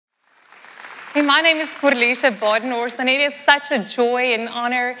Hey, my name is Corlicia Bodenhorst, and it is such a joy and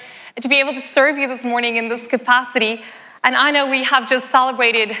honor to be able to serve you this morning in this capacity. And I know we have just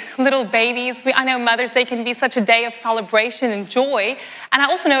celebrated little babies. I know Mother's Day can be such a day of celebration and joy. And I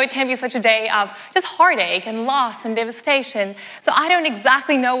also know it can be such a day of just heartache and loss and devastation. So I don't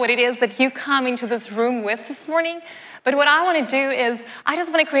exactly know what it is that you come into this room with this morning. But what I want to do is I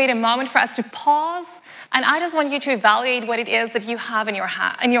just want to create a moment for us to pause. And I just want you to evaluate what it is that you have in your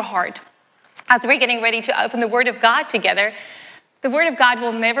heart. As we're getting ready to open the Word of God together, the Word of God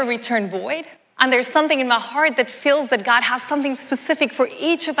will never return void. And there's something in my heart that feels that God has something specific for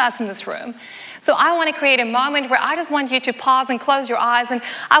each of us in this room. So I want to create a moment where I just want you to pause and close your eyes, and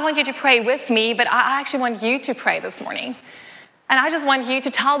I want you to pray with me, but I actually want you to pray this morning. And I just want you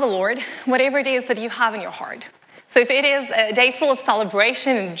to tell the Lord whatever it is that you have in your heart. So if it is a day full of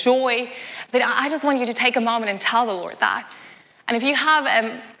celebration and joy, then I just want you to take a moment and tell the Lord that. And if you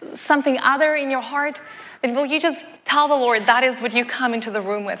have something other in your heart, then will you just tell the Lord that is what you come into the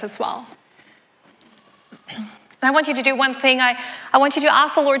room with as well. And I want you to do one thing. I want you to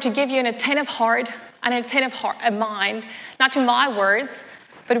ask the Lord to give you an attentive heart and an attentive mind, not to my words,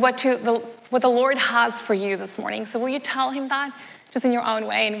 but what the Lord has for you this morning. So will you tell him that just in your own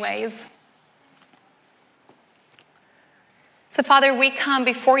way and ways? So Father, we come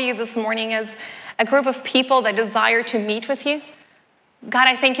before you this morning as a group of people that desire to meet with you. God,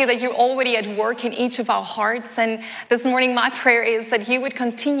 I thank you that you're already at work in each of our hearts. And this morning, my prayer is that you would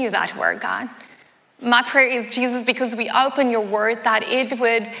continue that work, God. My prayer is, Jesus, because we open your word, that it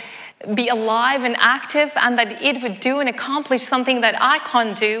would be alive and active, and that it would do and accomplish something that I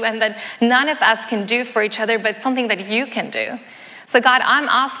can't do and that none of us can do for each other, but something that you can do. So God, I'm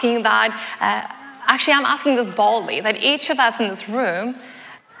asking that, I'm asking this boldly, that each of us in this room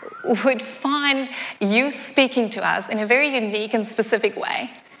would find you speaking to us in a very unique and specific way.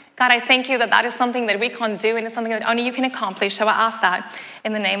 God, I thank you that that is something that we can't do, and it's something that only you can accomplish. So I ask that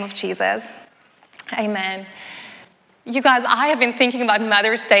in the name of Jesus. Amen. You guys, I have been thinking about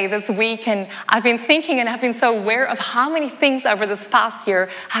Mother's Day this week, and I've been thinking and I've been so aware of how many things over this past year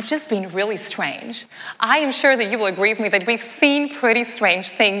have just been really strange. I am sure that you will agree with me that we've seen pretty strange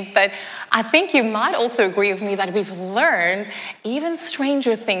things, but I think you might also agree with me that we've learned even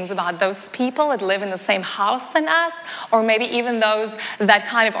stranger things about those people that live in the same house than us, or maybe even those that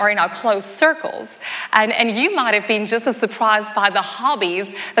kind of are in our close circles. And you might have been just as surprised by the hobbies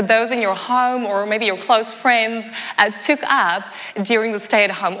that those in your home or maybe your close friends took up during the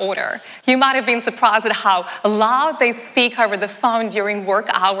stay-at-home order. You might have been surprised at how loud they speak over the phone during work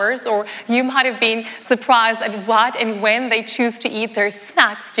hours, or you might have been surprised at what and when they choose to eat their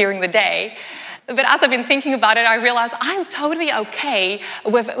snacks during the day. But as I've been thinking about it, I realized I'm totally okay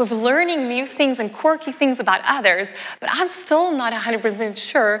with learning new things and quirky things about others, but I'm still not 100%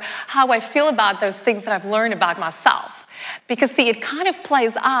 sure how I feel about those things that I've learned about myself. Because, see, it kind of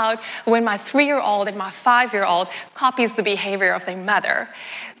plays out when my 3-year-old and my 5-year-old copies the behavior of their mother.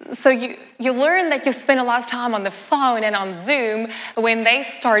 So you learn that you spend a lot of time on the phone and on Zoom when they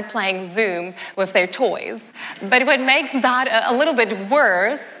start playing Zoom with their toys. But what makes that a little bit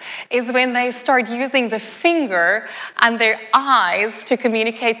worse is when they start using the finger and their eyes to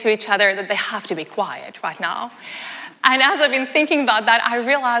communicate to each other that they have to be quiet right now. And as I've been thinking about that, I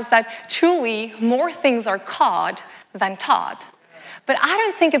realized that truly more things are caught than taught. But I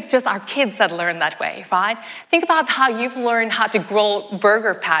don't think it's just our kids that learn that way, right? Think about how you've learned how to grill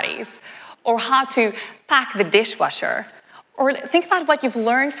burger patties, or how to pack the dishwasher. Or think about what you've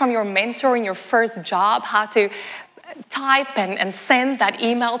learned from your mentor in your first job, how to type and send that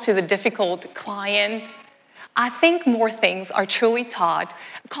email to the difficult client. I think more things are truly caught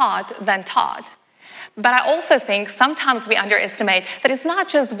than taught. But I also think sometimes we underestimate that it's not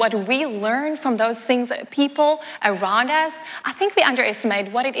just what we learn from those things, people around us. I think we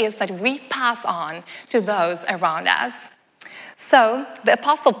underestimate what it is that we pass on to those around us. So the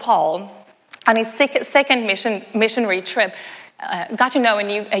Apostle Paul, on his second missionary trip, got to know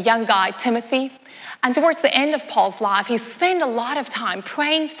a young guy, Timothy. And towards the end of Paul's life, he spent a lot of time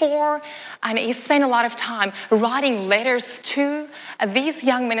praying for, and he spent a lot of time writing letters to these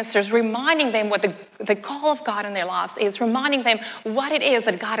young ministers, reminding them what the call of God in their lives is, reminding them what it is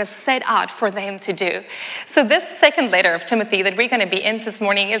that God has set out for them to do. So this second letter of Timothy that we're going to be in this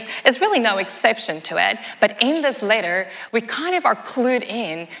morning is really no exception to it. But in this letter, we kind of are clued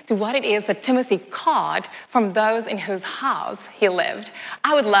in to what it is that Timothy caught from those in whose house he lived.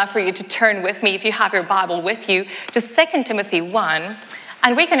 I would love for you to turn with me, if you have your Bible with you, to 2 Timothy 1,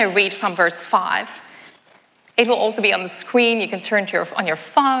 and we're going to read from verse 5. It will also be on the screen. You can turn to on your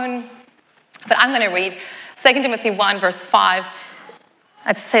phone. But I'm going to read 2 Timothy 1, verse 5.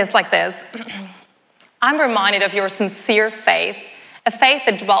 It says like this: I'm reminded of your sincere faith, a faith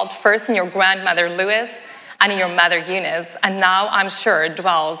that dwelt first in your grandmother Lois and in your mother Eunice, and now I'm sure it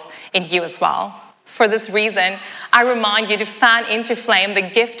dwells in you as well. For this reason, I remind you to fan into flame the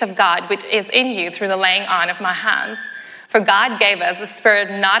gift of God which is in you through the laying on of my hands. For God gave us a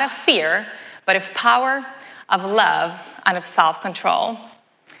spirit not of fear, but of power, of love, and of self-control.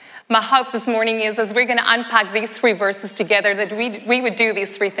 My hope this morning is, as we're going to unpack these 3 verses together, that we would do these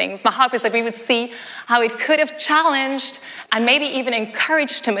 3 things. My hope is that we would see how it could have challenged and maybe even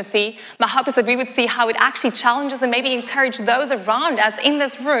encouraged Timothy. My hope is that we would see how it actually challenges and maybe encourage those around us in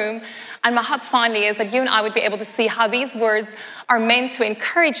this room. And my hope finally is that you and I would be able to see how these words are meant to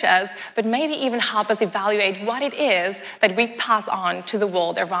encourage us, but maybe even help us evaluate what it is that we pass on to the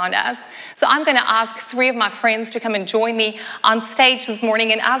world around us. So I'm going to ask 3 of my friends to come and join me on stage this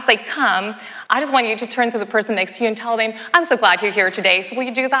morning. And as they come, I just want you to turn to the person next to you and tell them, I'm so glad you're here today. So will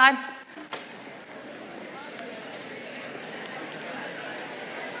you do that?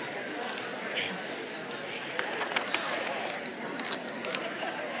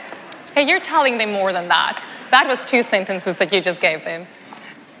 Hey, you're telling them more than that. That was 2 sentences that you just gave them.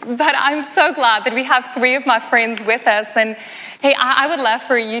 But I'm so glad that we have 3 of my friends with us. And hey, I would love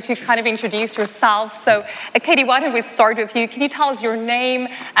for you to kind of introduce yourself. So, Katie, why don't we start with you? Can you tell us your name?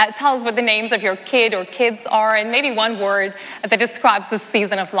 Tell us what the names of your kid or kids are, and maybe one word that describes the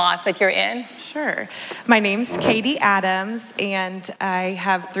season of life that you're in. Sure. My name's Katie Adams, and I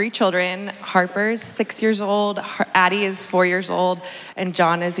have 3 children. Harper's 6 years old, Addie is 4 years old, and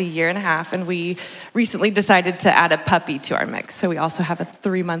John is 1.5 years. And we recently decided to add a puppy to our mix. So we also have a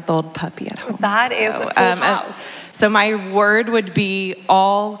 3-month-old puppy at home. That is a full house. So my word would be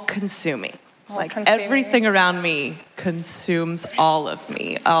all-consuming. Everything around me consumes all of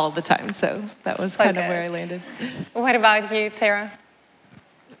me all the time. So that was kind of where I landed. What about you, Tara?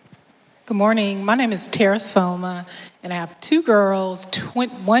 Good morning. My name is Tara Soma, and I have 2 girls.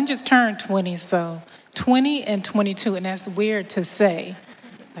 One just turned 20, so 20 and 22, and that's weird to say.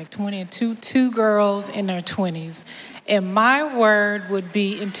 Like 20 and 2 girls in their 20s. And my word would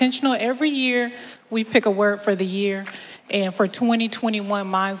be intentional. Every year, we pick a word for the year. And for 2021,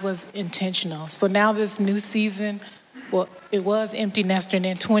 mine was intentional. So now this new season, well, it was empty nester, and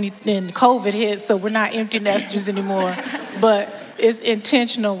then COVID hit, so we're not empty nesters anymore. But it's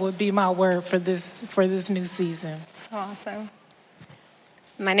intentional would be my word for this new season. So awesome.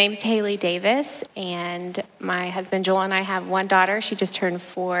 My name is Haley Davis, and my husband Joel and I have 1 daughter. She just turned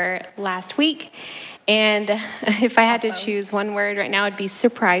 4 last week. And if I had to choose one word right now, it'd be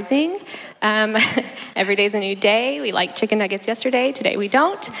surprising. Every day's a new day. We liked chicken nuggets yesterday. Today we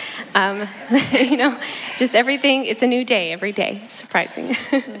don't. Just everything. It's a new day every day. Surprising.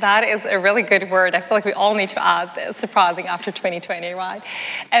 That is a really good word. I feel like we all need to add surprising after 2020, right?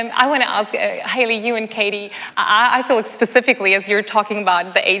 I want to ask, Haley, you and Katie, I feel like specifically as you're talking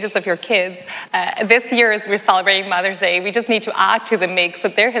about the ages of your kids, this year as we're celebrating Mother's Day, we just need to add to the mix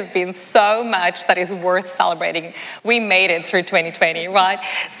that there has been so much that is worth celebrating. We made it through 2020, right?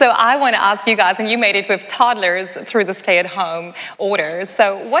 So I want to ask you guys, and you made it with toddlers through the stay-at-home orders.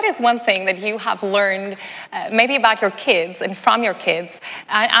 So what is one thing that you have learned maybe about your kids and from your kids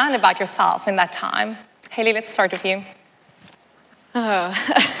and about yourself in that time? Haley, let's start with you. Oh,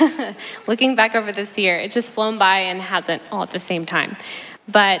 looking back over this year, it's just flown by and hasn't all at the same time.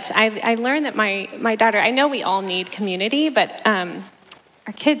 But I learned that my daughter, I know we all need community, but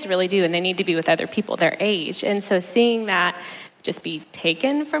our kids really do, and they need to be with other people their age. And so seeing that just be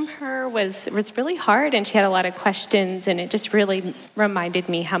taken from her was really hard, and she had a lot of questions, and it just really reminded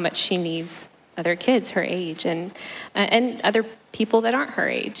me how much she needs other kids her age and other people that aren't her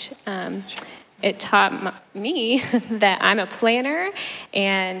age. It taught me that I'm a planner,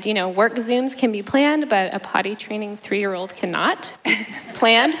 and work Zooms can be planned, but a potty training 3-year-old cannot be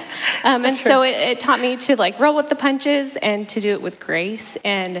planned. So it taught me to roll with the punches and to do it with grace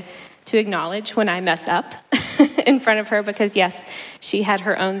and to acknowledge when I mess up in front of her, because yes, she had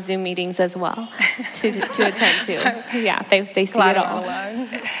her own Zoom meetings as well to attend to. Yeah, they see it all.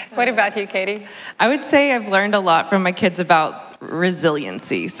 What about you, Katie? I would say I've learned a lot from my kids about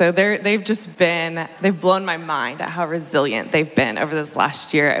resiliency. So they've blown my mind at how resilient they've been over this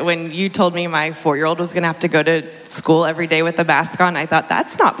last year. When you told me my 4-year-old was going to have to go to school every day with a mask on, I thought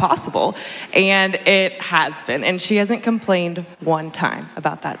that's not possible. And it has been. And she hasn't complained one time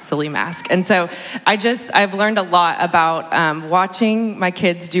about that silly mask. And so I've learned a lot about watching my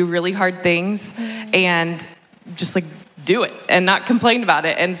kids do really hard things and just do it and not complain about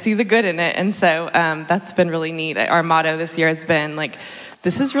it and see the good in it. And so that's been really neat. Our motto this year has been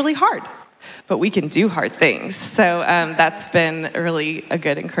this is really hard. but we can do hard things. So that's been really a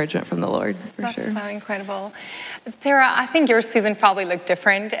good encouragement from the Lord, for That's sure. so incredible. Tara, I think your season probably looked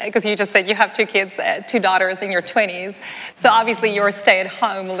different because you just said you have 2 kids, 2 daughters in your 20s. So obviously your stay at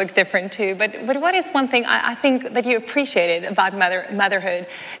home will look different too. But what is one thing I think that you appreciated about motherhood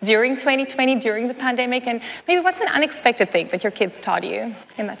during 2020, during the pandemic? And maybe what's an unexpected thing that your kids taught you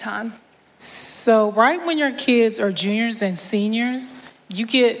in that time? So right when your kids are juniors and seniors, you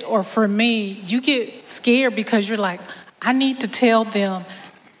get scared because you're like, I need to tell them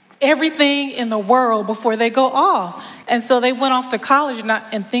everything in the world before they go off. And so they went off to college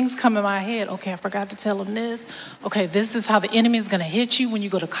and things come in my head. Okay, I forgot to tell them this. Okay, this is how the enemy is going to hit you when you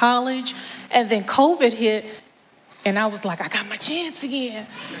go to college. And then COVID hit, and I was like, I got my chance again.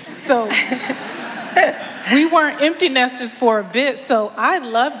 So we weren't empty nesters for a bit, so I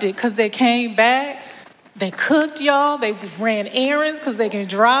loved it because they came back. They cooked, y'all. They ran errands because they can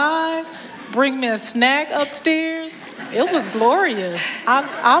drive. Bring me a snack upstairs. It was glorious.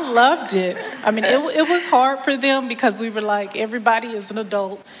 I loved it. I mean, it was hard for them because we were like, everybody is an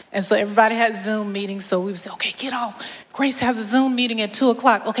adult. And so everybody had Zoom meetings. So we would say, okay, get off. Grace has a Zoom meeting at 2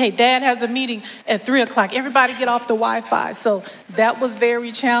 o'clock. Okay, Dad has a meeting at 3 o'clock. Everybody get off the Wi-Fi. So that was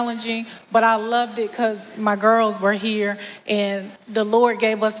very challenging. But I loved it because my girls were here. And the Lord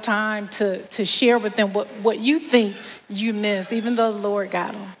gave us time to share with them what you think you miss, even though the Lord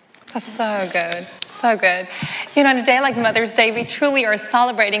got them. That's so good. So good. You know, on a day like Mother's Day, we truly are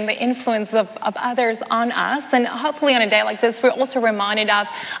celebrating the influence of others on us. And hopefully on a day like this, we're also reminded of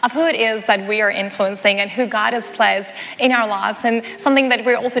who it is that we are influencing and who God has placed in our lives. And something that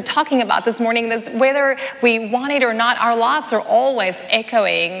we're also talking about this morning is whether we want it or not, our lives are always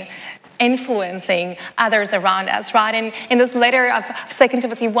influencing others around us, right? And in this letter of 2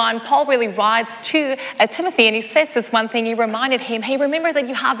 Timothy 1, Paul really writes to Timothy, and he says this one thing. He reminded him, hey, remember that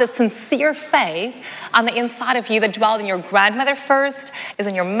you have this sincere faith on the inside of you that dwelled in your grandmother first, is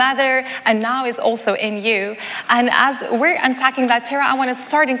in your mother, and now is also in you. And as we're unpacking that, Tara, I want to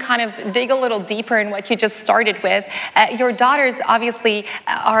start and kind of dig a little deeper in what you just started with. Your daughters obviously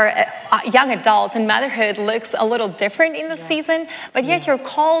are young adults, and motherhood looks a little different in this season, but yet you're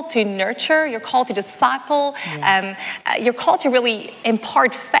called to nurture, you're called to disciple, you're called to really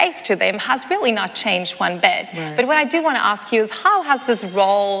impart faith to them has really not changed one bit. Right. But what I do want to ask you is, how has this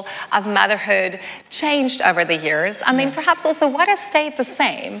role of motherhood changed over the years? I mean, perhaps also what has stayed the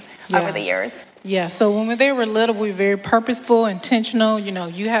same over the years? Yeah, so when they were little, we were very purposeful, intentional. You know,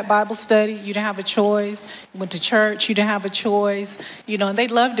 you had Bible study, you didn't have a choice. You went to church, you didn't have a choice. You know, and they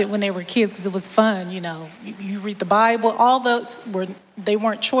loved it when they were kids because it was fun. You know, you read the Bible, all those they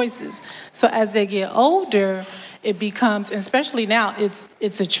weren't choices. So as they get older, it becomes, especially now,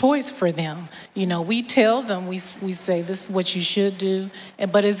 it's a choice for them. You know, we tell them, we say this is what you should do,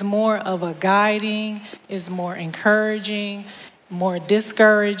 but it's more of a guiding, it's more encouraging, more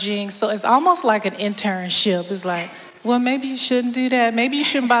discouraging. So it's almost like an internship. It's like, well, maybe you shouldn't do that. Maybe you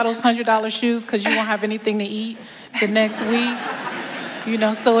shouldn't buy those $100 shoes because you won't have anything to eat the next week. You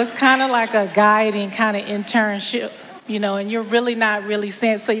know, so it's kind of like a guiding kind of internship, you know, and you're really not really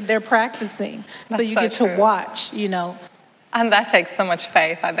saying, so they're practicing. So you get to watch, you know. And that takes so much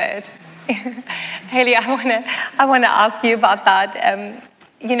faith, I bet. Haley, I want to ask you about that.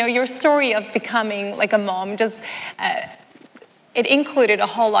 You know, your story of becoming like a mom just... it included a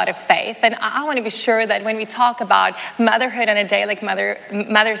whole lot of faith. And I want to be sure that when we talk about motherhood on a day like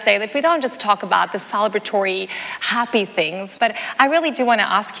Mother's Day, that we don't just talk about the celebratory, happy things. But I really do want to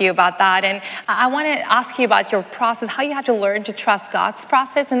ask you about that. And I want to ask you about your process, how you had to learn to trust God's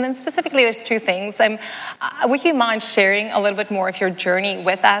process. And then specifically, there's 2 things. Would you mind sharing a little bit more of your journey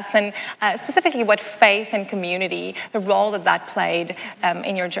with us? And specifically, what faith and community, the role that played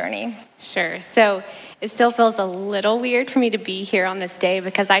in your journey? Sure. So it still feels a little weird for me to be here on this day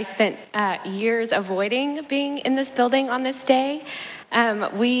because I spent years avoiding being in this building on this day.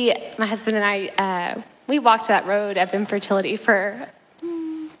 My husband and I, we walked that road of infertility for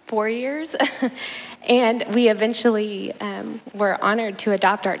 4 years. And we eventually were honored to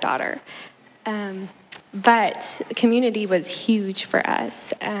adopt our daughter. But community was huge for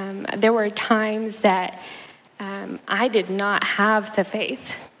us. There were times that I did not have the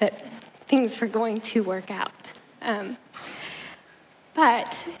faith that things were going to work out.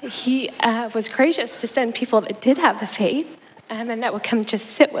 But he was gracious to send people that did have the faith and that would come just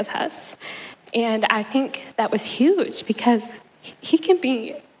sit with us. And I think that was huge because he can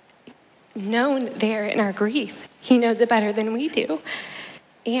be known there in our grief. He knows it better than we do.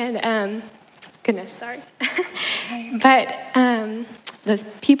 And, goodness, sorry. But those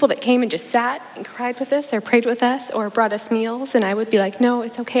people that came and just sat and cried with us or prayed with us or brought us meals, and I would be like, no,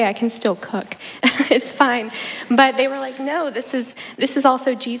 it's okay, I can still cook. It's fine. But they were like, no, this is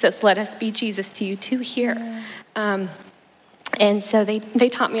also Jesus. Let us be Jesus to you too here. And so they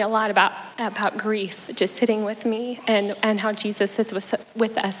taught me a lot about grief, just sitting with me and how Jesus sits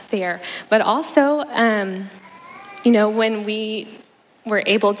with us there. But also, when we were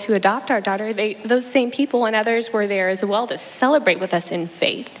able to adopt our daughter, those same people and others were there as well to celebrate with us in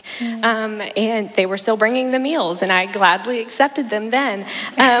faith. And they were still bringing the meals, and I gladly accepted them then.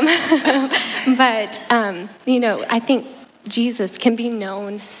 But I think Jesus can be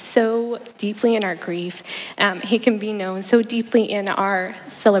known so deeply in our grief. He can be known so deeply in our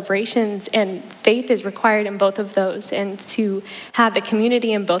celebrations, and faith is required in both of those. And to have the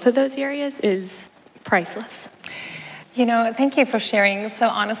community in both of those areas is priceless. Thank you for sharing so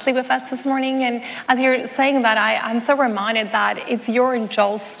honestly with us this morning. And as you're saying that, I'm so reminded that it's your and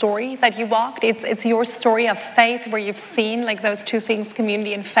Joel's story that you walked. It's your story of faith where you've seen like those two things,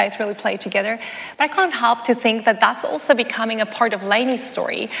 community and faith, really play together. But I can't help to think that that's also becoming a part of Lainey's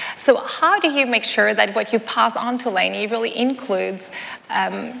story. So how do you make sure that what you pass on to Lainey really includes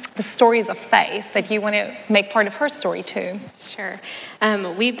the stories of faith that you want to make part of her story too? Sure.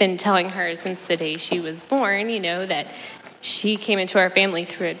 We've been telling her since the day she was born, that she came into our family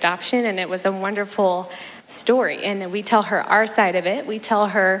through adoption, and it was a wonderful story. And we tell her our side of it. We tell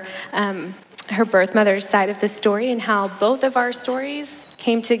her her birth mother's side of the story, and how both of our stories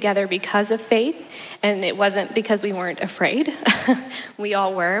came together because of faith. And it wasn't because we weren't afraid. We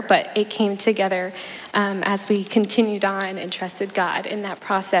all were, but it came together as we continued on and trusted God in that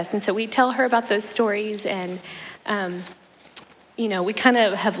process. And so we tell her about those stories, and we kind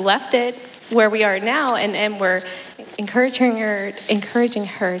of have left it where we are now, and we're encouraging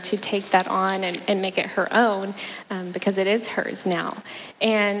her to take that on and make it her own, because it is hers now.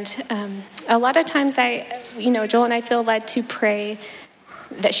 And a lot of times Joel and I feel led to pray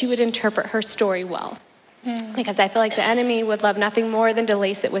that she would interpret her story well. Because I feel like the enemy would love nothing more than to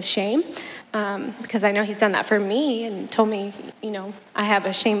lace it with shame, because I know he's done that for me and told me, I have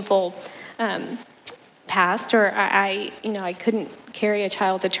a shameful past, or I couldn't carry a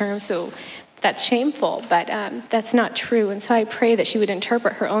child to term, so that's shameful, but that's not true. And so I pray that she would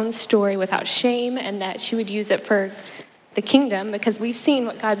interpret her own story without shame, and that she would use it for the kingdom, because we've seen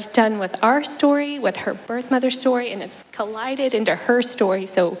what God's done with our story, with her birth mother story, and it's collided into her story,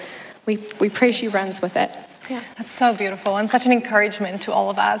 so we pray she runs with it. Yeah. That's so beautiful, and such an encouragement to all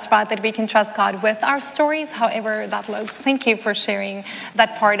of us, right, that we can trust God with our stories, however that looks. Thank you for sharing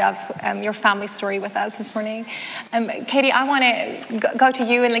that part of your family story with us this morning. Katie, I want to go to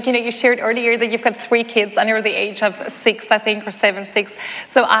you, and you shared earlier that you've got 3 kids under the age of 6, I think, or 7, 6.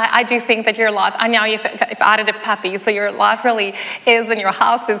 So I do think that your life, and now you've added a puppy, so your life really is, and your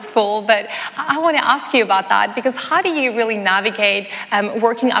house is full. But I want to ask you about that, because how do you really navigate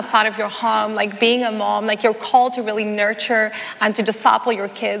working outside of your home, like being a mom, like you're called to really nurture and to disciple your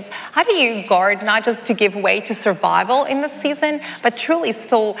kids? How do you guard, not just to give way to survival in this season, but truly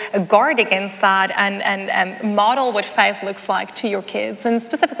still guard against that and model what faith looks like to your kids? And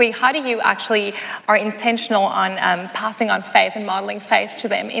specifically, how do you actually are intentional on passing on faith and modeling faith to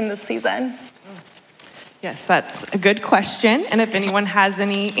them in this season? Yes, that's a good question. And if anyone has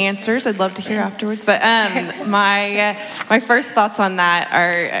any answers, I'd love to hear afterwards. But my first thoughts on that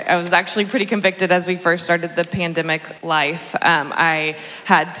are, I was actually pretty convicted as we first started the pandemic life. I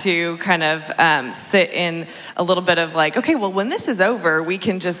had to kind of sit in a little bit of like, okay, well, when this is over, we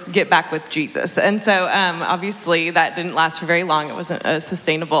can just get back with Jesus. And so obviously that didn't last for very long. It wasn't a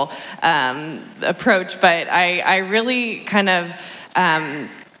sustainable approach. But I really kind of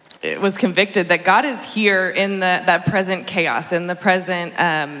was convicted that God is here in that present chaos, in the present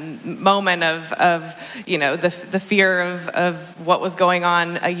moment of the fear of what was going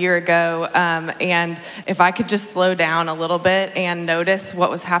on a year ago. And if I could just slow down a little bit and notice what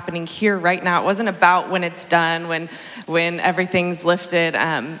was happening here right now. It wasn't about when it's done, when everything's lifted.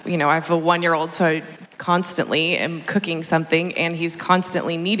 I have a 1-year-old, so I constantly am cooking something, and he's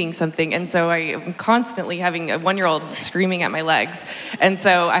constantly needing something, and so I am constantly having a 1-year-old screaming at my legs. And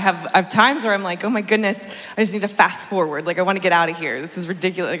so I have times where I'm like, oh my goodness, I just need to fast forward. Like, I want to get out of here. This is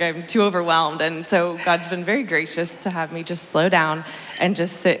ridiculous. Like, I'm too overwhelmed. And so God's been very gracious to have me just slow down and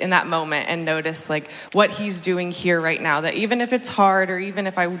just sit in that moment and notice like what he's doing here right now. That even if it's hard, or even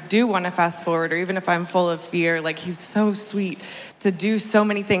if I do want to fast forward, or even if I'm full of fear, like he's so sweet to do so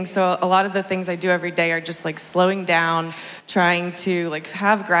many things. So a lot of the things I do every day today are just like slowing down, trying to like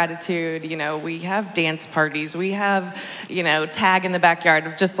have gratitude. You know, we have dance parties, we have, you know, tag in the backyard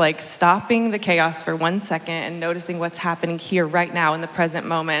of just like stopping the chaos for 1 second and noticing what's happening here right now in the present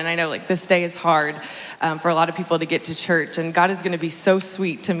moment. And I know like this day is hard for a lot of people to get to church, and God is going to be so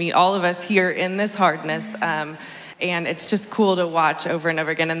sweet to meet all of us here in this hardness. And it's just cool to watch over and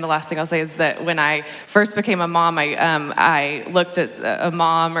over again. And the last thing I'll say is that when I first became a mom, I looked at a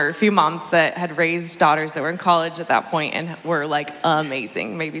mom or a few moms that had raised daughters that were in college at that point and were like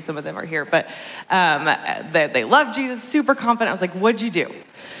amazing. Maybe some of them are here, but they loved Jesus, super confident. I was like, what'd you do?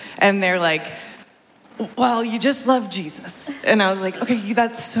 And they're like, well, you just love Jesus. And I was like, okay,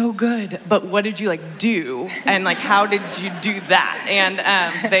 that's so good. But what did you like do? And like, how did you do that?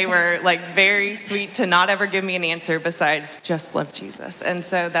 And they were like very sweet to not ever give me an answer besides just love Jesus. And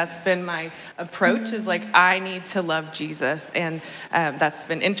so that's been my approach, is like, I need to love Jesus. And that's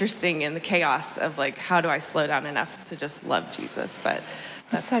been interesting in the chaos of like, how do I slow down enough to just love Jesus? But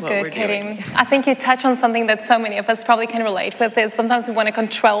that's so what good, we're Katie. doing. I think you touch on something that so many of us probably can relate with, is sometimes we want to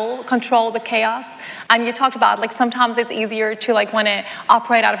control the chaos. And you talked about like sometimes it's easier to like want to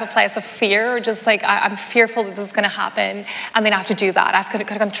operate out of a place of fear, or just like I'm fearful that this is going to happen, and then I have to do that. I have to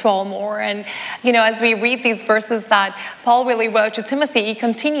control more. And you know, as we read these verses that Paul really wrote to Timothy, he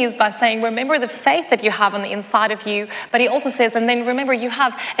continues by saying, remember the faith that you have on the inside of you. But he also says, and then remember you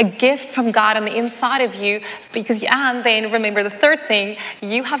have a gift from God on the inside of you, and then remember the third thing,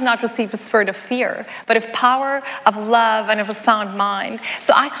 you have not received the spirit of fear, but of power, of love, and of a sound mind.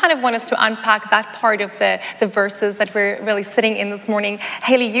 So I kind of want us to unpack that part of the verses that we're really sitting in this morning.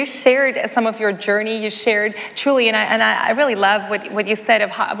 Haley, you shared some of your journey. You shared truly, and I really love what you said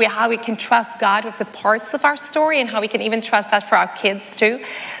of how we can trust God with the parts of our story, and how we can even trust that for our kids too.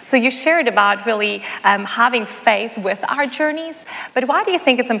 So you shared about really having faith with our journeys. But why do you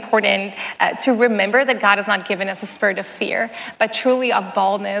think it's important to remember that God has not given us a spirit of fear, but truly of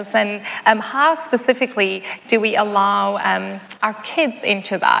boldness? And how specifically do we allow our kids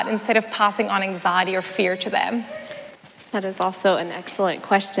into that instead of passing on anxiety or fear to them? That is also an excellent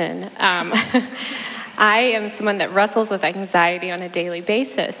question. I am someone that wrestles with anxiety on a daily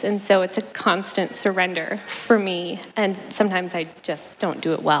basis, and so it's a constant surrender for me, and sometimes I just don't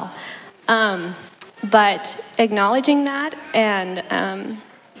do it well. But acknowledging that and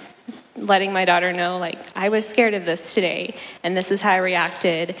letting my daughter know, like, I was scared of this today, and this is how I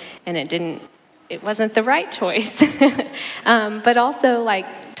reacted, and it wasn't the right choice. But also, like,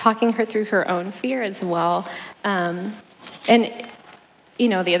 talking her through her own fear as well. And you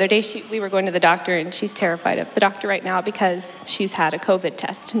know, the other day we were going to the doctor, and she's terrified of the doctor right now because she's had a COVID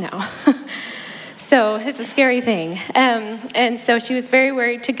test now. So it's a scary thing. And so she was very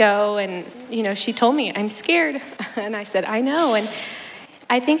worried to go, and, you know, she told me, I'm scared. And I said, I know. And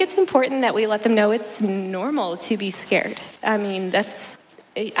I think it's important that we let them know it's normal to be scared. I mean,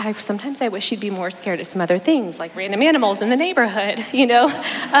 sometimes I wish she'd be more scared of some other things, like random animals in the neighborhood, you know.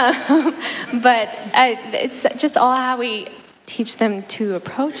 But it's just all how we teach them to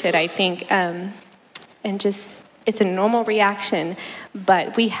approach it, I think. And just, it's a normal reaction,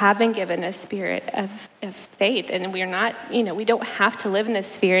 but we have been given a spirit of faith, and we're not, you know, we don't have to live in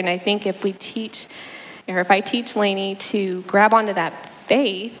this fear. And I think if I teach Lainey to grab onto that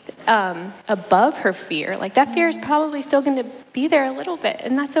faith above her fear, like that fear is probably still going to be there a little bit,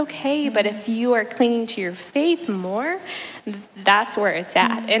 and that's okay. But if you are clinging to your faith more, that's where it's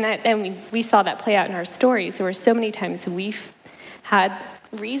at. And we saw that play out in our stories. There were so many times we've had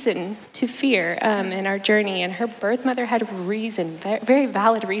reason to fear in our journey, and her birth mother had reason, very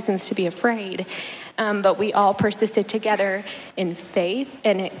valid reasons to be afraid. But we all persisted together in faith,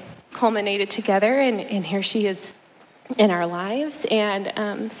 and it culminated together, and here she is in our lives.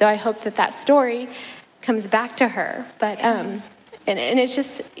 And so I hope that story comes back to her. But and it's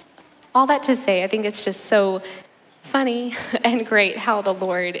just all that to say, I think it's just so funny and great how the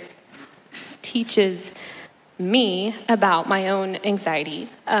Lord teaches me about my own anxiety.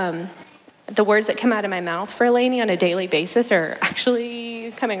 The words that come out of my mouth for Lainey on a daily basis are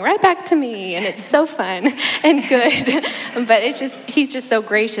actually coming right back to me, and it's so fun and good. But he's just so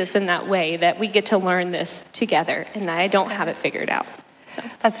gracious in that way that we get to learn this together, and I don't have it figured out. So.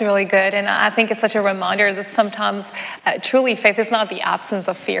 That's really good. And I think it's such a reminder that sometimes truly faith is not the absence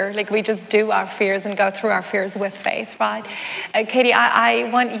of fear. Like, we just do our fears and go through our fears with faith, right? Katie,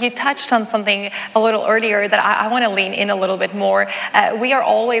 you touched on something a little earlier that I want to lean in a little bit more. We are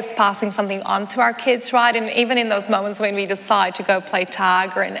always passing something on to our kids, right? And even in those moments when we decide to go play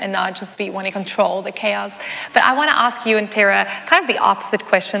tag and not just want to control the chaos. But I want to ask you and Tara kind of the opposite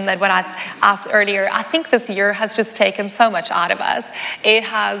question that what I asked earlier. I think this year has just taken so much out of us. it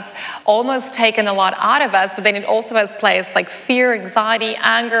has almost taken a lot out of us, but then it also has placed like fear, anxiety,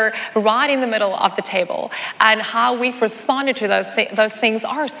 anger right in the middle of the table. And how we've responded to those things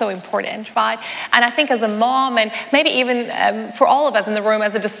are so important, right? And I think as a mom, and maybe even for all of us in the room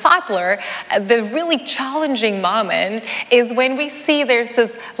as a discipler, the really challenging moment is when we see there's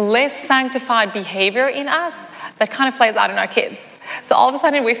this less sanctified behavior in us that kind of plays out in our kids. So all of a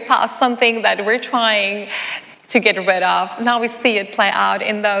sudden we've passed something that we're trying to get rid of. Now we see it play out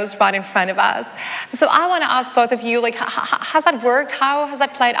in those right in front of us. So I want to ask both of you, like, has that worked? How has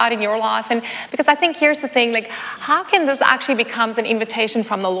that played out in your life? And because I think here's the thing, like, how can this actually become an invitation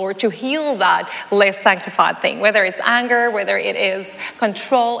from the Lord to heal that less sanctified thing, whether it's anger, whether it is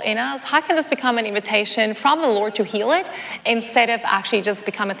control in us? How can this become an invitation from the Lord to heal it instead of actually just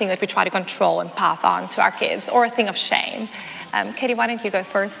become a thing that we try to control and pass on to our kids, or a thing of shame? Katie, why don't you go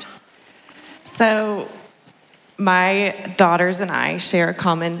first? So my daughters and I share a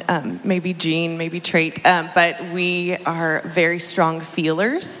common, maybe gene, maybe trait, but we are very strong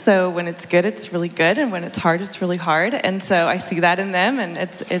feelers. So when it's good, it's really good, and when it's hard, it's really hard. And so I see that in them, and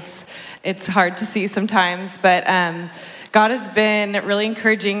it's hard to see sometimes. But God has been really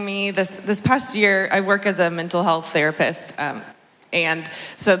encouraging me. This past year, I work as a mental health therapist. And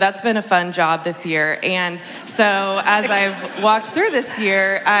so that's been a fun job this year. And so as I've walked through this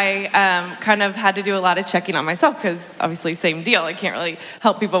year, I kind of had to do a lot of checking on myself, because obviously same deal. I can't really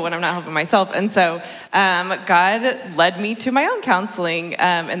help people when I'm not helping myself. And so God led me to my own counseling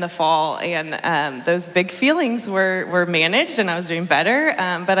in the fall. And those big feelings were managed, and I was doing better.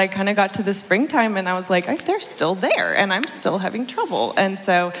 But I kind of got to the springtime, and I was like, they're still there, and I'm still having trouble. And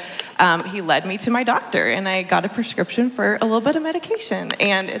so he led me to my doctor, and I got a prescription for a little bit of medication.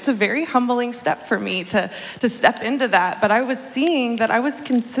 And it's a very humbling step for me to step into that. But I was seeing that I was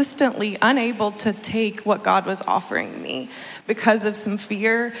consistently unable to take what God was offering me because of some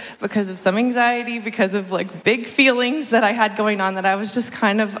fear, because of some anxiety, because of like big feelings that I had going on, that I was just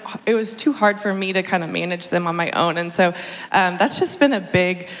it was too hard for me to kind of manage them on my own. And so that's just been a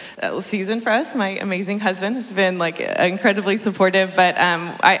big season for us. My amazing husband has been like incredibly supportive. But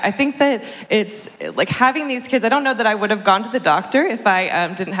I think that it's like having these kids. I don't know that I would have gone to the doctor if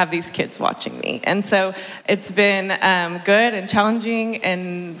I didn't have these kids watching me. And so it's been good and challenging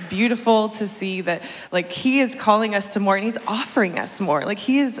and beautiful to see that like he is calling us to more, and he's offering us more. Like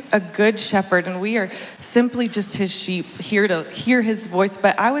he is a good shepherd, and we are simply just his sheep, here to hear his voice.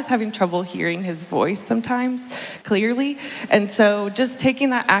 But I was having trouble hearing his voice sometimes clearly. And so just taking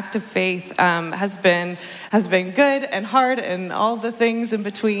that act of faith has been good and hard, and all the things in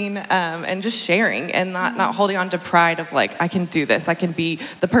between, and just sharing, and not holding on to pride of like, I can do this. I can be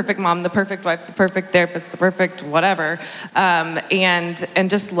the perfect mom, the perfect wife, the perfect therapist, the perfect whatever. And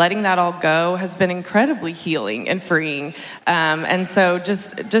just letting that all go has been incredibly healing and freeing. And so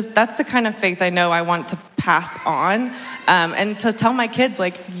just that's the kind of faith I know I want to pass on, and to tell my kids,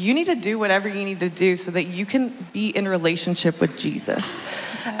 like, you need to do whatever you need to do so that you can be in relationship with Jesus.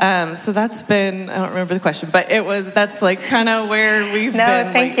 So that's been, I don't remember the question, but that's like kind of where we've been.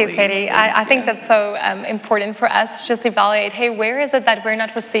 No, thank lately. you, Katie. I think that's so important for us to just evaluate, hey, where is it that we're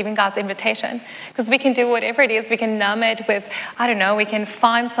not receiving God's invitation? Because we can do whatever it is. We can numb it with, I don't know, we can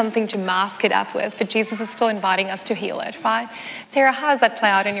find something to mask it up with, but Jesus is still inviting us to heal it, right? Tara, how does that play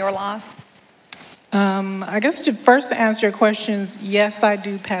out in your life? I guess to first answer your questions, yes, I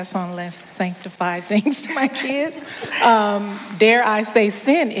do pass on less sanctified things to my kids. Dare I say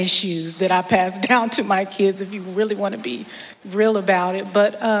sin issues that I pass down to my kids, if you really want to be real about it.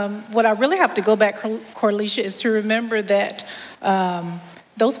 But what I really have to go back, Corlicia, is to remember that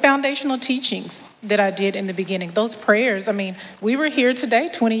those foundational teachings that I did in the beginning, those prayers, I mean, we were here today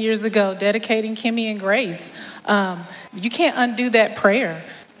 20 years ago dedicating Kimmy and Grace. You can't undo that prayer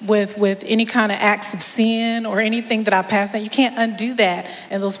with any kind of acts of sin or anything that I pass on. You can't undo that.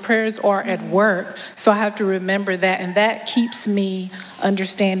 And those prayers are at work. So I have to remember that. And that keeps me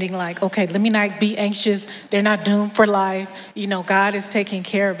understanding, like, okay, let me not be anxious. They're not doomed for life. You know, God is taking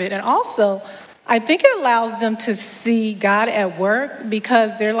care of it. And also, I think it allows them to see God at work,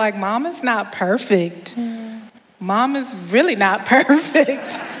 because they're like, Mom is not perfect. Mom is really not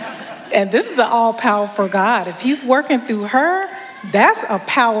perfect. And this is an all-powerful God. If he's working through her, that's a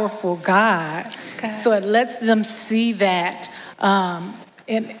powerful God. So it lets them see that. And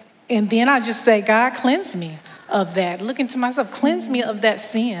then I just say, God, cleanse me of that. Look into myself, cleanse me of that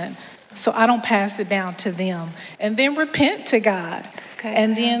sin, so I don't pass it down to them. And then repent to God.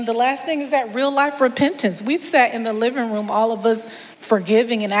 And then the last thing is that real life repentance. We've sat in the living room, all of us,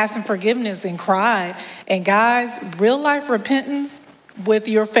 forgiving and asking forgiveness, and cried. And guys, real life repentance with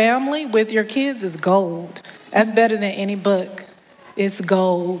your family, with your kids, is gold. That's better than any book. it's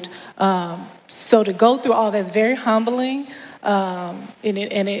gold. So to go through all that's very humbling, and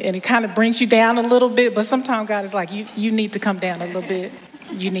it kind of brings you down a little bit. But sometimes God is like, you need to come down a little bit.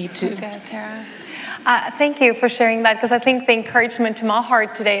 You need to. Good, Tara. Thank you for sharing that, because I think the encouragement to my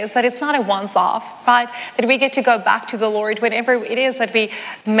heart today is that it's not a once-off, right? That we get to go back to the Lord whenever it is that we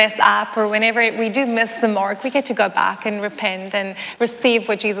mess up or whenever we do miss the mark. We get to go back and repent and receive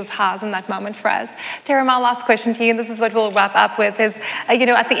what Jesus has in that moment for us. Tara, my last question to you, and this is what we'll wrap up with, is,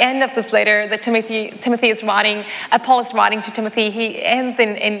 at the end of this letter that Timothy is writing, Paul is writing to Timothy, he ends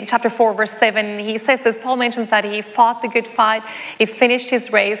in chapter 4, verse 7. He says this, Paul mentions that he fought the good fight, he finished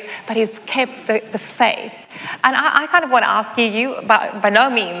his race, but he's kept the faith. And I kind of want to ask you by no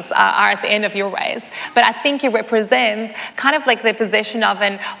means are at the end of your race, but I think you represent kind of like the position of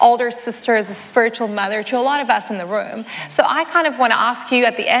an older sister as a spiritual mother to a lot of us in the room. So I kind of want to ask you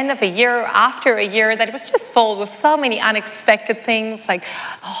at the end of a year, after a year that was just filled with so many unexpected things like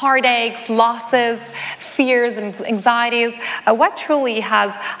heartaches, losses, fears, and anxieties, what truly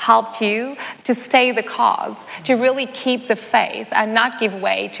has helped you to stay the cause, to really keep the faith and not give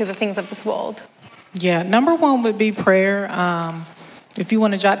way to the things of this world? Yeah, number one would be prayer. If you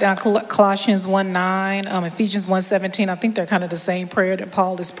want to jot down Colossians 1:9, Ephesians 1:17, I think they're kind of the same prayer that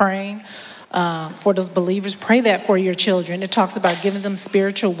Paul is praying for those believers. Pray that for your children. It talks about giving them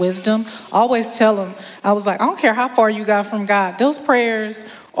spiritual wisdom. Always tell them, I was like, I don't care how far you got from God. Those prayers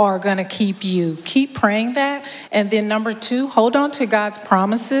are going to keep you. Keep praying that. And then number two, hold on to God's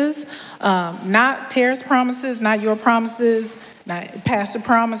promises. Not Tara's promises, not your promises, not pastor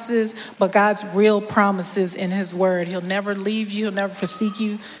promises, but God's real promises in his word. He'll never leave you. He'll never forsake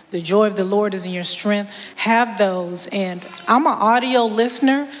you. The joy of the Lord is in your strength. Have those. And I'm an audio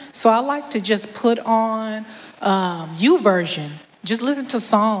listener, so I like to just put on YouVersion. Just listen to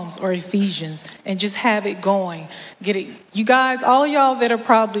Psalms or Ephesians and just have it going. Get it. You guys, all y'all that are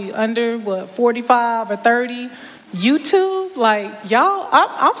probably under 45 or 30, YouTube, like y'all,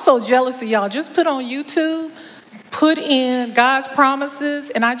 I'm so jealous of y'all. Just put on YouTube, put in God's promises,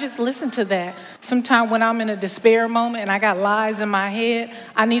 and I just listen to that. Sometimes when I'm in a despair moment and I got lies in my head,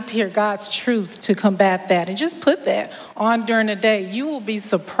 I need to hear God's truth to combat that. And just put that on during the day. You will be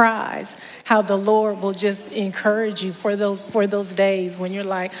surprised how the Lord will just encourage you for those days when you're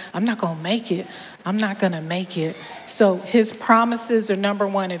like, I'm not going to make it. I'm not going to make it. So his promises are number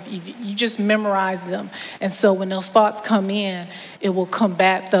one. If you just memorize them. And so when those thoughts come in, it will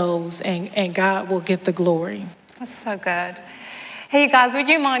combat those and God will get the glory. That's so good. Hey, you guys, would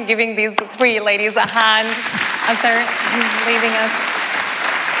you mind giving these three ladies a hand as they're leaving us?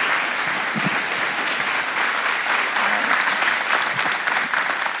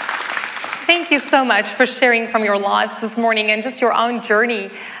 Thank you so much for sharing from your lives this morning and just your own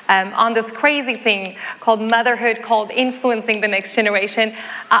journey on this crazy thing called motherhood, called influencing the next generation.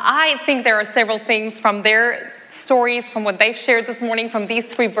 I think there are several things from their stories, from what they've shared this morning, from these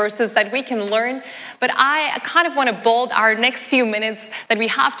three verses that we can learn. But I kind of want to build our next few minutes that we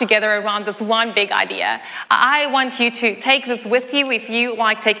have together around this one big idea. I want you to take this with you. If you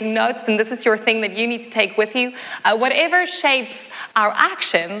like taking notes, then this is your thing that you need to take with you. Whatever shapes our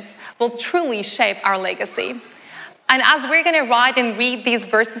actions will truly shape our legacy. And as we're going to write and read these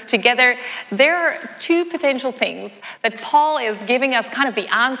verses together, there are two potential things that Paul is giving us kind of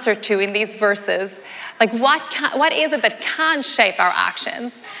the answer to in these verses. Like what is it that can shape our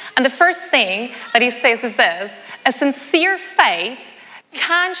actions? And the first thing that he says is this: a sincere faith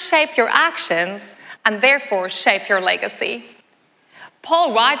can shape your actions and therefore shape your legacy.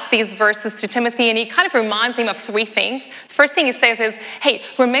 Paul writes these verses to Timothy and he kind of reminds him of three things. First thing he says is, hey,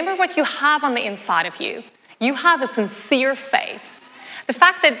 remember what you have on the inside of you. You have a sincere faith. The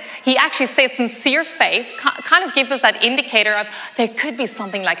fact that he actually says sincere faith kind of gives us that indicator of there could be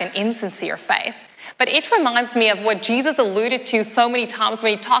something like an insincere faith. But it reminds me of what Jesus alluded to so many times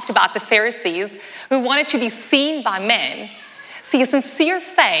when he talked about the Pharisees who wanted to be seen by men. See, a sincere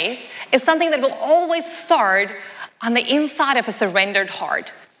faith is something that will always start on the inside of a surrendered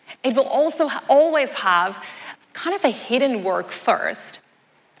heart. It will also always have kind of a hidden work first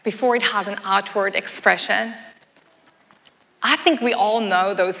before it has an outward expression. I think we all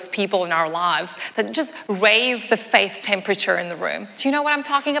know those people in our lives that just raise the faith temperature in the room. Do you know what I'm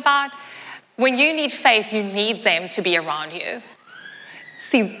talking about? When you need faith, you need them to be around you.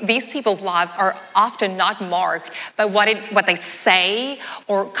 See, these people's lives are often not marked by what they say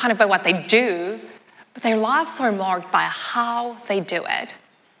or kind of by what they do, but their lives are marked by how they do it.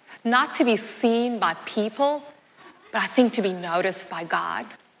 Not to be seen by people, but I think to be noticed by God.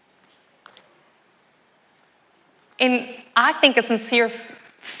 And I think a sincere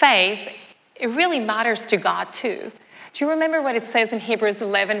faith, it really matters to God too. Do you remember what it says in Hebrews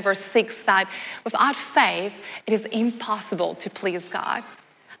 11, verse 6, that without faith, it is impossible to please God?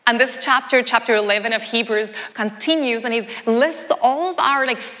 And this chapter 11 of Hebrews, continues and it lists all of our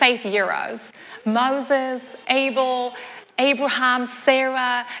faith heroes. Moses, Abel, Abraham,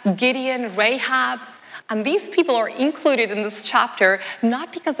 Sarah, Gideon, Rahab. And these people are included in this chapter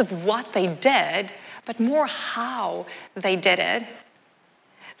not because of what they did, but more how they did it.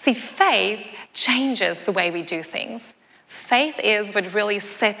 See, faith changes the way we do things. Faith is what really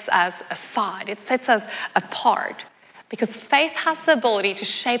sets us aside. It sets us apart because faith has the ability to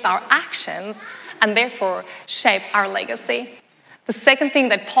shape our actions and therefore shape our legacy. The second thing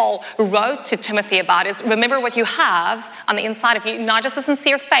that Paul wrote to Timothy about is remember what you have on the inside of you, not just a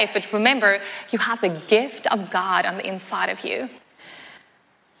sincere faith, but remember you have the gift of God on the inside of you.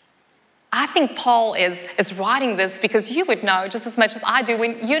 I think Paul is writing this because you would know just as much as I do,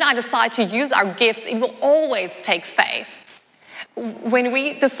 when you and I decide to use our gifts, it will always take faith. When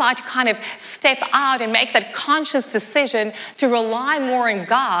we decide to kind of step out and make that conscious decision to rely more on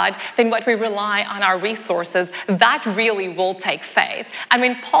God than what we rely on our resources, that really will take faith. And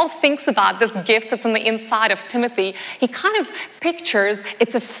when Paul thinks about this gift that's on the inside of Timothy, he kind of pictures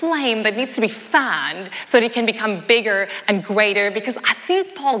it's a flame that needs to be fanned so that it can become bigger and greater, because I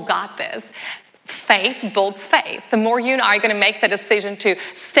think Paul got this. Faith builds faith. The more you and I are going to make the decision to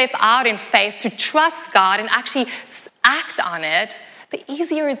step out in faith, to trust God and actually act on it, the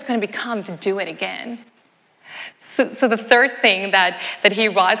easier it's going to become to do it again. So the third thing that he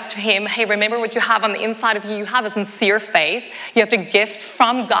writes to him, hey, remember what you have on the inside of you. You have a sincere faith. You have the gift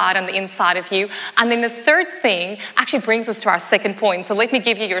from God on the inside of you. And then the third thing actually brings us to our second point. So let me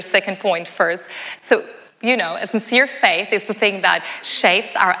give you your second point first. So, a sincere faith is the thing that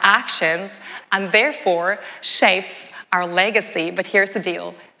shapes our actions and therefore shapes our legacy. But here's the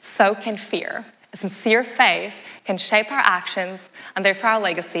deal. So can fear. A sincere faith can shape our actions and therefore our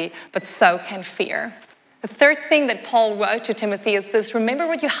legacy, but so can fear. The third thing that Paul wrote to Timothy is this: remember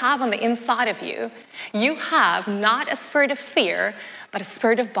what you have on the inside of you. You have not a spirit of fear, but a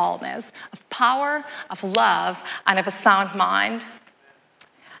spirit of boldness, of power, of love, and of a sound mind.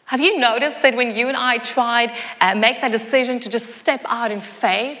 Have you noticed that when you and I tried and make that decision to just step out in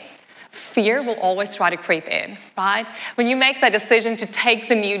faith, fear will always try to creep in, right? When you make that decision to take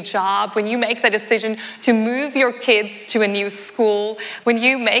the new job, when you make that decision to move your kids to a new school, when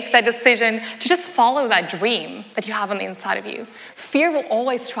you make that decision to just follow that dream that you have on the inside of you, fear will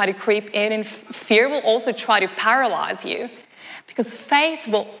always try to creep in, and fear will also try to paralyze you, because faith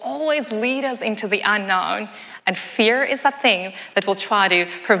will always lead us into the unknown, and fear is that thing that will try to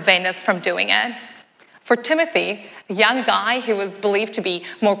prevent us from doing it. For Timothy, a young guy who was believed to be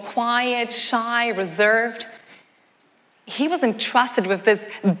more quiet, shy, reserved, he was entrusted with this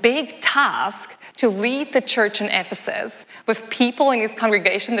big task to lead the church in Ephesus with people in his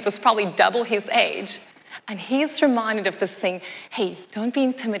congregation that was probably double his age. And he's reminded of this thing, hey, don't be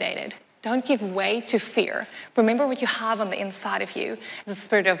intimidated. Don't give way to fear. Remember what you have on the inside of you. It's a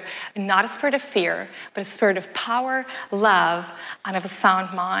spirit of, not a spirit of fear, but a spirit of power, love, and of a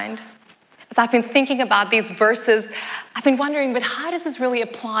sound mind. As I've been thinking about these verses, I've been wondering, but how does this really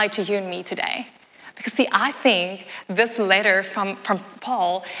apply to you and me today? Because see, I think this letter from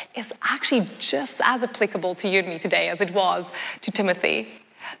Paul is actually just as applicable to you and me today as it was to Timothy.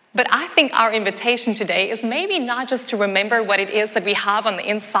 But I think our invitation today is maybe not just to remember what it is that we have on the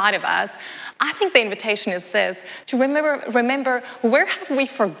inside of us. I think the invitation is this: to remember where have we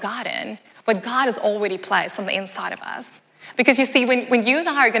forgotten what God has already placed on the inside of us. Because you see, when you and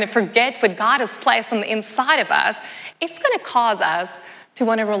I are going to forget what God has placed on the inside of us, it's going to cause us to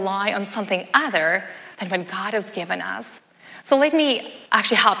want to rely on something other than what God has given us. So let me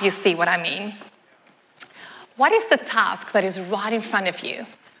actually help you see what I mean. What is the task that is right in front of you?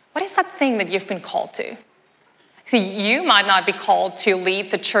 What is that thing that you've been called to? See, you might not be called to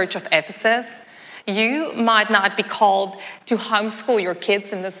lead the church of Ephesus. You might not be called to homeschool your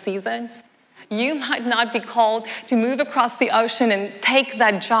kids in this season. You might not be called to move across the ocean and take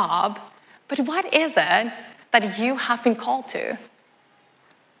that job. But what is it that you have been called to?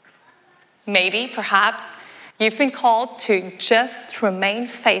 Maybe, perhaps, you've been called to just remain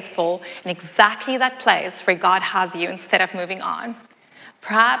faithful in exactly that place where God has you instead of moving on.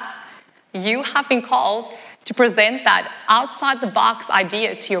 Perhaps you have been called to present that outside-the-box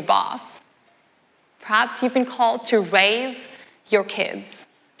idea to your boss. Perhaps you've been called to raise your kids,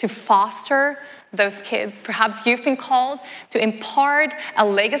 to foster those kids. Perhaps you've been called to impart a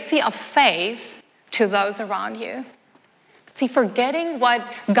legacy of faith to those around you. See, forgetting what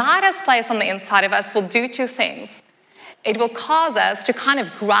God has placed on the inside of us will do two things. It will cause us to kind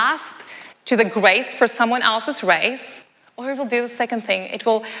of grasp to the grace for someone else's race, Or it will do the second thing. It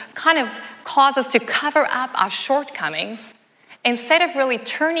will kind of cause us to cover up our shortcomings instead of really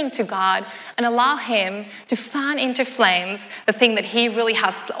turning to God and allow him to fan into flames the thing that he really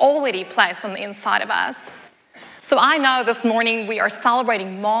has already placed on the inside of us. So I know this morning we are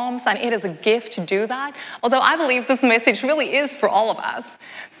celebrating moms, and it is a gift to do that, although I believe this message really is for all of us.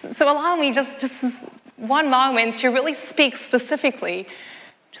 So allow me just one moment to really speak specifically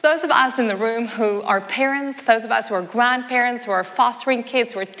to those of us in the room who are parents, those of us who are grandparents, who are fostering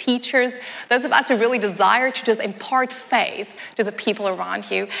kids, who are teachers, those of us who really desire to just impart faith to the people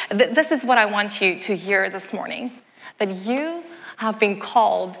around you. This is what I want you to hear this morning, that you have been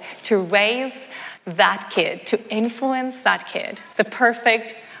called to raise that kid, to influence that kid, the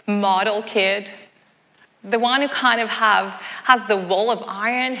perfect model kid, the one who kind of has the wall of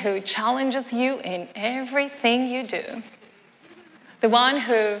iron, who challenges you in everything you do. The one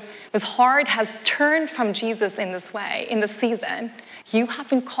whose heart has turned from Jesus in this way, in this season. You have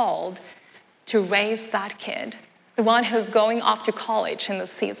been called to raise that kid, the one who's going off to college in this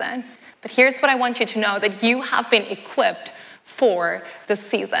season. But here's what I want you to know, that you have been equipped for this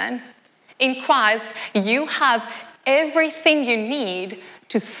season. In Christ, you have everything you need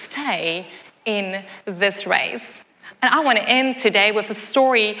to stay in this race. And I want to end today with a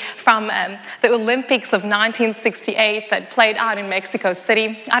story from the Olympics of 1968 that played out in Mexico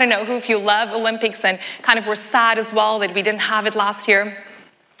City. I don't know who of you love Olympics and kind of were sad as well that we didn't have it last year.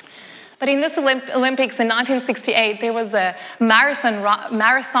 But in this Olympics in 1968, there was a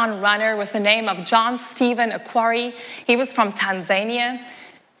marathon runner with the name of John Stephen Akhwari. He was from Tanzania.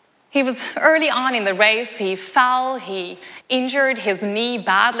 He was early on in the race. He fell, he injured his knee,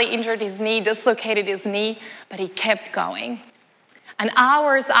 badly injured his knee, dislocated his knee, but he kept going. And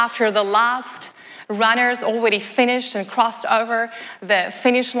hours after the last runners already finished and crossed over the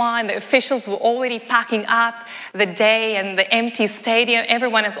finish line, the officials were already packing up the day and the empty stadium.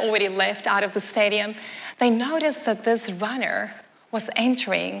 Everyone has already left out of the stadium. They noticed that this runner was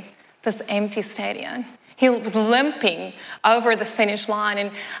entering this empty stadium. He was limping over the finish line.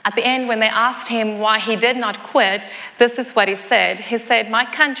 And at the end, when they asked him why he did not quit, this is what he said. He said, "My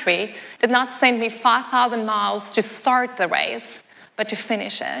country did not send me 5,000 miles to start the race, but to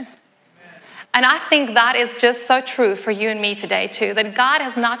finish it." Amen. And I think that is just so true for you and me today, too, that God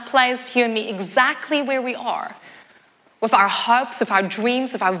has not placed you and me exactly where we are, with our hopes, with our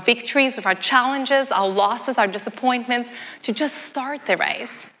dreams, with our victories, with our challenges, our losses, our disappointments, to just start the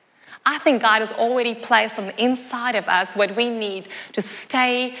race. I think God has already placed on the inside of us what we need to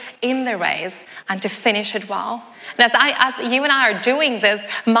stay in the race and to finish it well. And as you and I are doing this,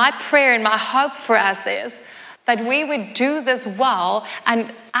 my prayer and my hope for us is that we would do this well,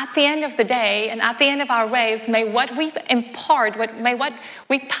 and at the end of the day and at the end of our race, may what we impart, may what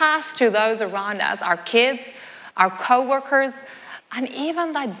we pass to those around us, our kids, our co-workers, and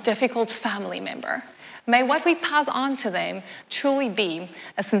even that difficult family member, may what we pass on to them truly be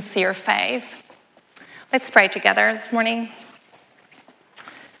a sincere faith. Let's pray together this morning.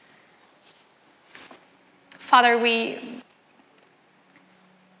 Father, we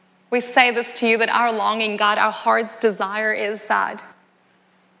say this to you, that our longing, God, our heart's desire is that,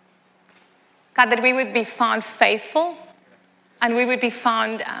 God, that we would be found faithful and we would be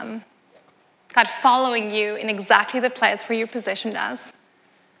found, God, following you in exactly the place where you positioned us.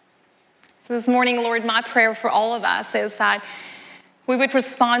 So this morning, Lord, my prayer for all of us is that we would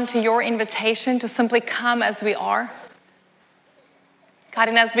respond to your invitation to simply come as we are. God,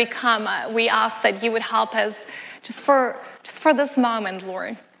 and as we come, we ask that you would help us just for this moment,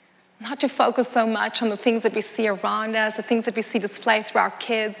 Lord, not to focus so much on the things that we see around us, the things that we see displayed through our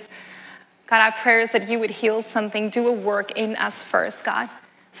kids. God, our prayer is that you would heal something, do a work in us first, God,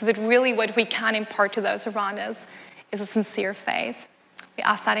 so that really what we can impart to those around us is a sincere faith. We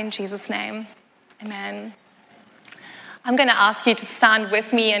ask that in Jesus' name. Amen. I'm going to ask you to stand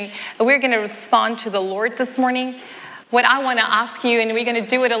with me, and we're going to respond to the Lord this morning. What I want to ask you, and we're going to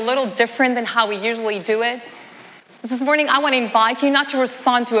do it a little different than how we usually do it. This morning, I want to invite you not to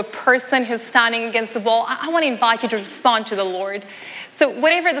respond to a person who's standing against the wall. I want to invite you to respond to the Lord. So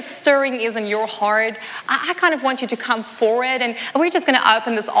whatever the stirring is in your heart, I kind of want you to come forward, and we're just going to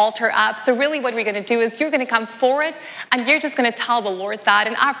open this altar up. So really what we're going to do is you're going to come forward, and you're just going to tell the Lord that,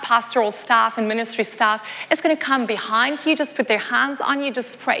 and our pastoral staff and ministry staff is going to come behind you, just put their hands on you,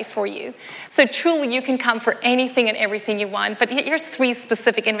 just pray for you. So truly you can come for anything and everything you want, but here's 3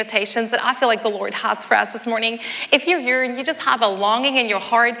 specific invitations that I feel like the Lord has for us this morning. If you're here and you just have a longing in your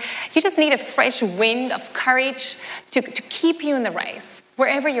heart, you just need a fresh wind of courage to keep you in the race.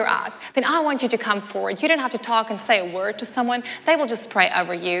 wherever you're at, then I want you to come forward. You don't have to talk and say a word to someone. They will just pray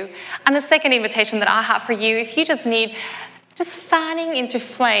over you. And the second invitation that I have for you, if you just need just fanning into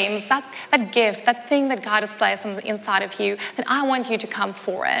flames, that gift, that thing that God has placed on the inside of you, then I want you to come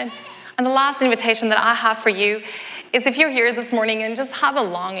forward. And the last invitation that I have for you is if you're here this morning and just have a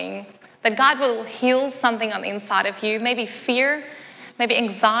longing that God will heal something on the inside of you, maybe fear, maybe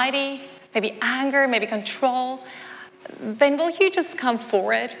anxiety, maybe anger, maybe control, then will you just come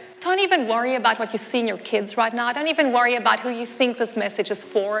forward? Don't even worry about what you see in your kids right now. Don't even worry about who you think this message is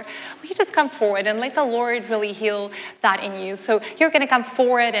for. Will you just come forward and let the Lord really heal that in you? So you're going to come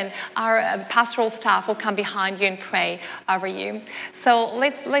forward, and our pastoral staff will come behind you and pray over you. So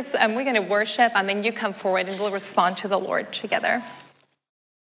we're going to worship, and then you come forward, and we'll respond to the Lord together.